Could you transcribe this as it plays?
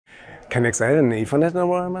CANXL in an Ethernet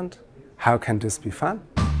environment? How can this be fun?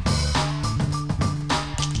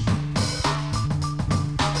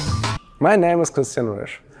 My name is Christian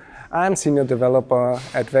Rösch. I'm Senior Developer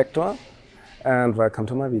at Vector, and welcome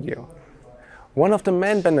to my video. One of the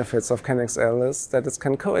main benefits of CANXL is that it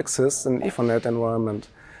can coexist in an Ethernet environment.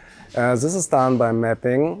 This is done by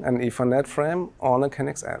mapping an Ethernet frame on a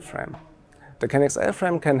CANXL frame. The CANXL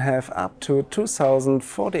frame can have up to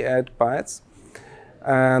 2048 bytes,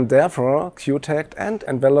 and therefore Q-tagged and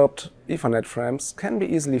enveloped Ethernet frames can be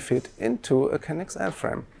easily fit into a CANXL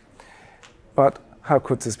frame. But how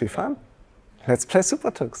could this be fun? Let's play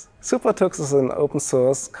SuperTux. SuperTux is an open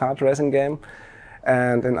source kart racing game,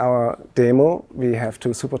 and in our demo we have two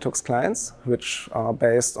SuperTux clients which are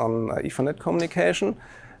based on Ethernet communication,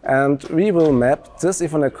 and we will map this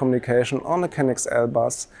Ethernet communication on a CANXL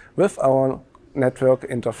bus with our network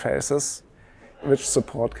interfaces which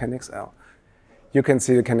support CANXL. You can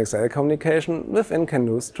see the CANXL communication within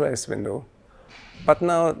Canoe's trace window. But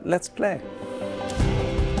now let's play.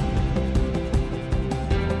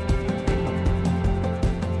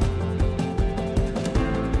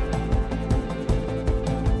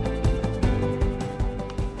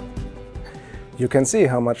 You can see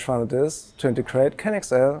how much fun it is to integrate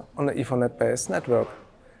CANXL on an Ethernet-based network.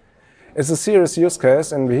 It's a serious use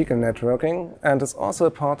case in vehicle networking, and it's also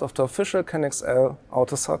a part of the official CANXL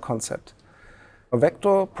AutoSAR concept.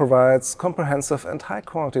 Vector provides comprehensive and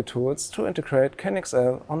high-quality tools to integrate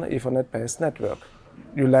CANXL on an Ethernet-based network.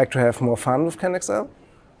 You like to have more fun with CANXL?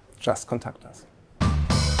 Just contact us.